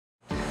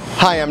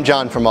Hi, I'm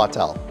John from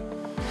Autel.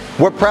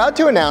 We're proud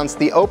to announce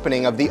the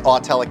opening of the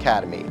Autel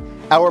Academy,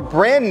 our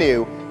brand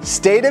new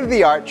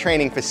state-of-the-art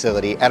training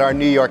facility at our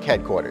New York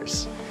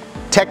headquarters.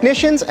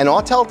 Technicians and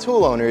Autel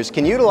tool owners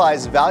can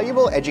utilize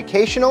valuable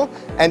educational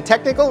and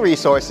technical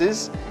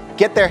resources,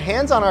 get their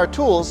hands on our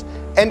tools,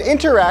 and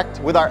interact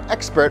with our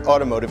expert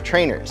automotive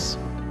trainers.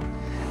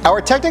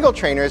 Our technical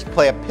trainers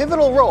play a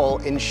pivotal role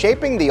in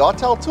shaping the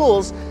Autel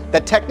tools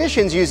that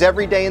technicians use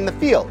every day in the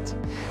field.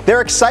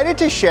 They're excited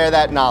to share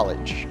that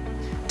knowledge.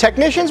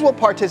 Technicians will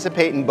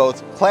participate in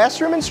both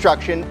classroom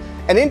instruction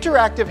and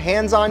interactive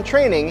hands-on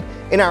training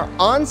in our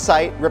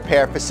on-site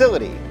repair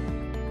facility.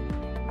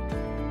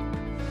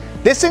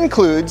 This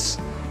includes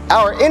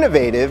our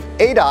innovative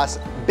ADAS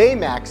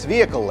Baymax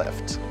vehicle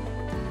lift.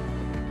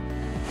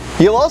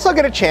 You'll also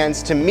get a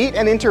chance to meet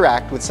and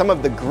interact with some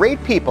of the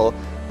great people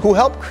who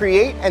help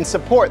create and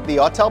support the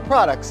Autel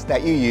products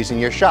that you use in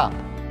your shop.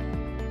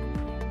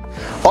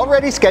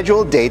 Already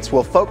scheduled dates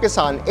will focus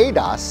on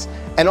ADAS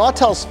and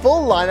Autel's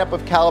full lineup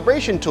of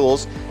calibration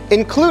tools,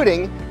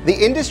 including the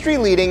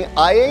industry-leading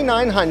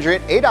IA900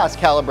 ADAS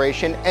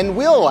calibration and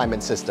wheel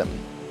alignment system,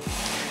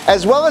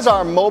 as well as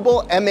our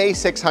mobile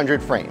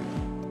MA600 frame.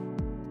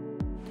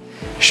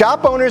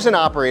 Shop owners and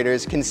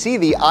operators can see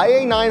the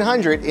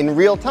IA900 in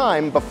real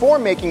time before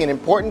making an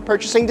important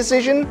purchasing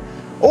decision,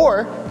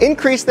 or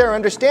increase their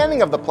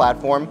understanding of the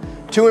platform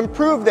to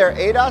improve their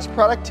ADAS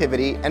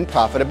productivity and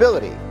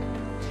profitability.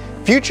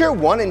 Future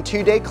 1- and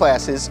 2-day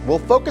classes will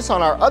focus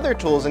on our other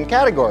tools and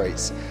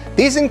categories.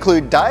 These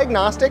include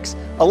diagnostics,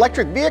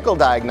 electric vehicle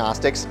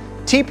diagnostics,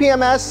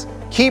 TPMS,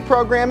 key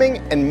programming,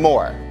 and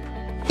more.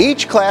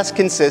 Each class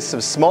consists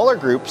of smaller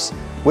groups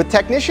with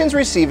technicians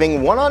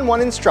receiving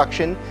one-on-one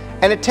instruction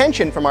and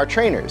attention from our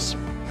trainers.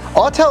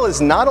 Autel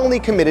is not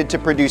only committed to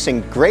producing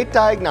great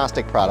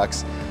diagnostic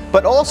products,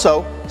 but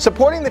also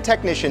supporting the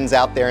technicians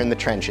out there in the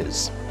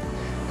trenches.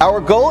 Our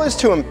goal is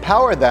to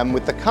empower them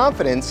with the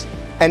confidence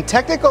and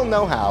technical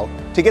know-how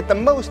to get the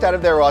most out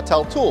of their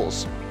Autel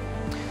tools.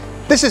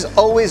 This is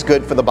always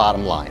good for the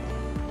bottom line.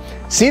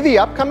 See the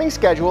upcoming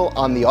schedule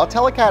on the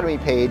Autel Academy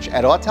page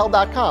at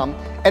autel.com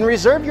and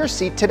reserve your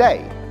seat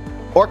today.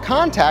 Or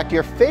contact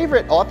your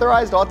favorite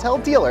authorized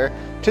Autel dealer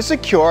to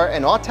secure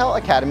an Autel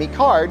Academy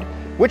card,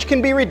 which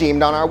can be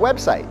redeemed on our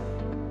website.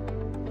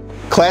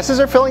 Classes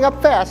are filling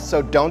up fast,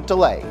 so don't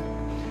delay.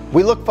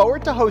 We look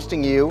forward to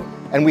hosting you,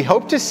 and we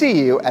hope to see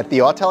you at the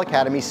Autel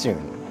Academy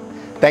soon.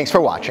 Thanks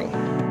for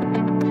watching.